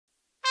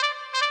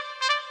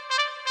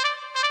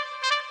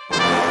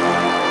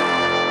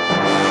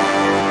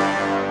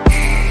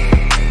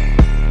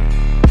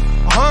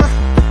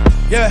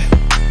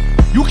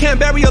can't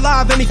bury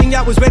alive anything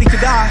that was ready to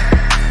die.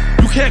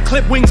 You can't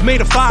clip wings made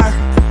of fire.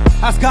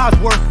 That's God's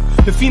work.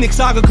 The Phoenix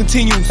saga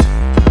continues.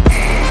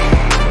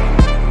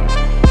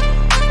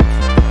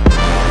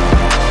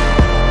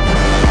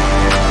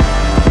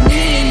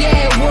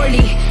 Neeye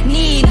oli,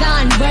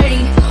 needan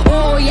vali.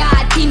 Oya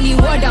thini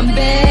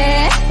odambe.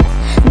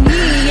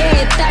 Neeye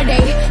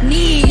tadai,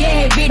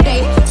 neeye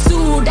vidai.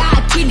 Suda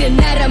kid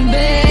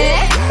narambe.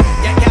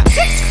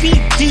 6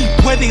 feet deep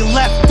where they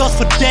left us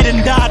for dead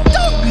and I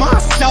dug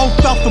myself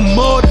out the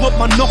mud with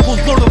my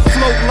knuckles learn to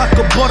float like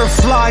a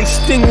butterfly,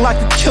 sting like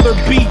a killer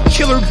bee.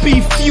 Killer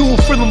bee fuel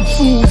for them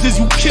fools. Is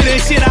you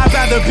kidding? Shit, I'd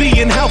rather be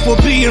in hell for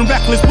being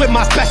reckless with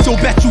my special.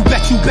 Bet you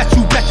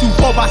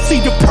hope I see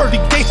the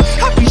pearly gates.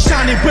 I be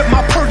shining with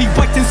my purdy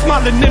white and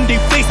smiling in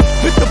their face.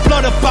 With the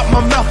blood about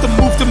my mouth to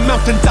move the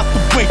mountains out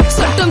the way.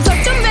 Sottum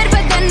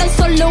vervadanna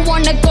sollu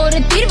unak oru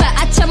thirva.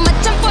 Acham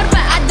macham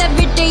porva adha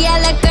vittu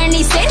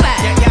elakani serva.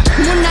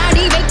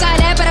 முன்னாடி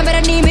வைக்கால பரம்பரை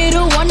நீ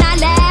மீறு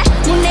ஒன்னால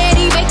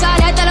முன்னேறி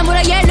வைக்கால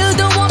தலைமுறை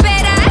எழுதுவோம்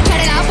பேர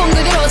கடலா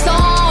பொங்குது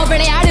ரோசம்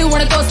விளையாடு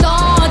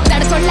உனக்கோசம்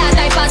தட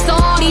சொல்லாதாய்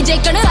பாசம் நீ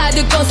ஜெயிக்கணும்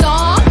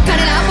அதுக்கோசம்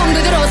கடலா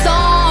பொங்குது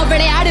ரோசம்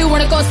விளையாடு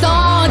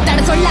உனக்கோசம் தட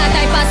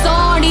சொல்லாதாய்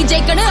பாசம் நீ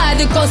ஜெயிக்கணும்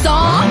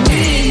அதுக்கோசம்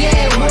நீயே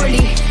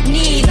ஒளி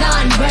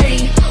நீதான்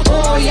வழி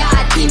ஓயா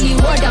திமி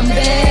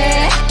உடம்பு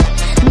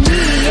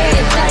நீயே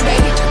தடை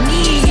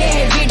நீயே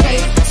விடை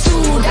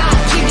சூடா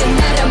கிடு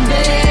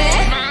நரம்பு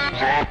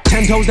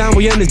 10 toes down,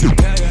 we in this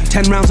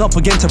 10 rounds up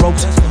against the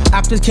ropes.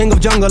 After king of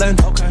jungle and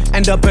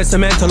end up as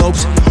some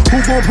antelopes. Who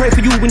gon' pray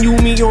for you when you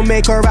meet your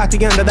maker at the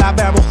end of that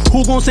barrel? Who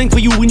gon' sing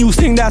for you when you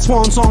sing that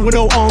swan song with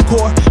no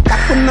encore?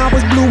 Back when I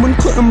was blooming,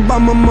 couldn't buy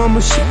my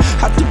mama shit.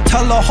 Had to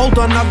tell her, hold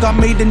on, I got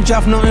made in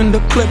Jeff, not in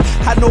the clip.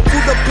 Had no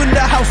food up in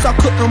the house, I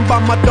couldn't buy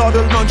my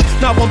daughter lunch.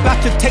 Now I'm back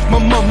to take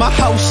my mama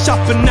house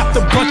shopping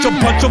after bunch of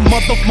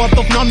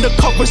mother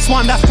undercover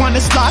swine that's trying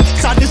to slide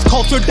inside this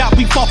culture that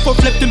we fought for,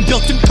 flipped and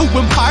built into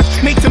empires.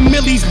 Made some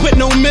millies with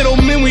no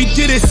middlemen, we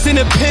did it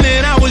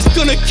independent. I was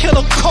gonna kill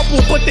a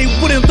couple, but they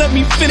wouldn't let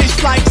me finish.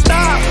 Like,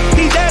 stop,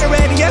 he's dead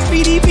already.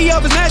 SPDP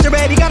of his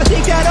Nazareth. Gotta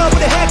take that up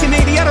with a head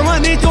Canadian. Gotta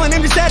run into an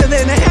empty settler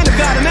in the hand of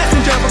God, a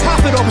messenger of a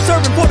prophet, over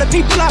serving for the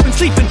people. I've been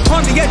sleeping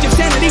on the edge of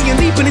sanity and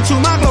leaping into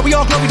my glory.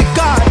 All glory to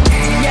God.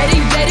 Yeri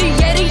yeri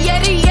yeri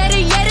yeri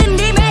yeri yeri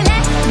ni mele.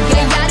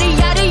 Yari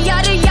yari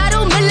yari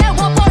yaru mille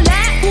opole.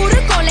 Uru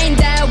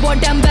kolenda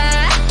odamba.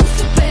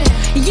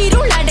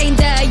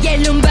 Iruladainda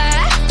elumba.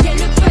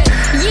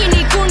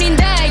 Ini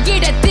kuninda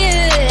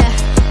idathil.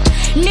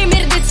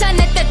 Nimirdu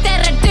sanatha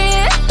theratu.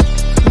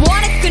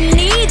 Unakku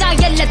needa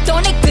ella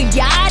thonakku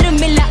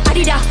yarum illa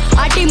adida.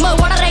 Adima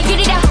onara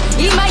idida.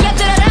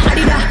 Imayadara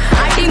adida.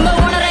 Adima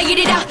onara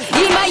idida.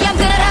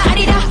 Imayadara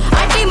adida.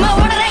 Adima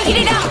onara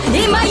idida.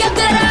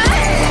 Imayadara.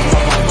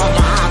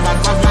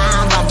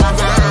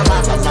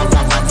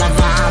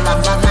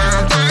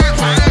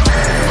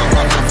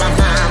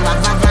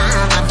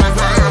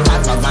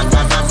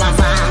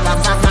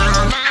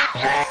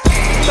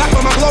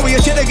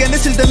 Shit again,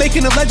 this is the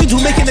making of legends. Who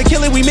making the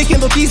killing, we make it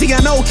look easy. I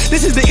know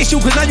this is the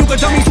issue, cause now you got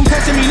dummies who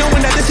testing me,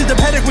 knowing that this is the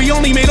pedigree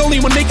only made only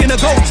when making a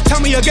go.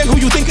 Tell me again who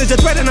you think is a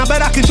threat, and I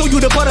bet I can show you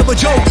the butt of a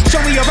joke.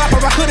 Show me a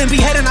rapper I couldn't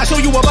be head, and I show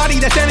you a body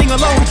that's standing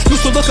alone.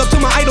 Used to look up to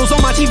my idols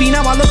on my TV,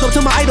 now I look up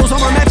to my idols on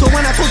my mantle.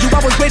 When I told you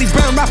I was greatest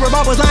brown rapper,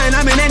 I was lying.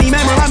 I'm in any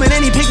mammal, I'm in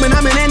any pigment,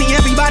 I'm in any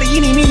everybody,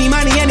 eeny, meeny,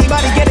 miny,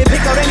 anybody get it,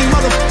 pick out any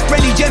mother,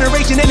 any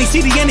generation, any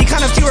city, any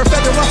kind of tier or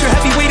feather, ultra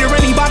heavyweight or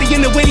anybody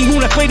in the waiting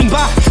room that's waiting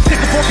by. Stick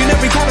a fork in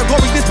every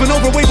category, this been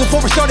over way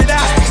before it started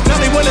out. Now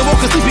they wanna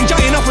woke a sleeping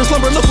giant up from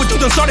slumber. Look what you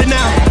done started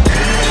now.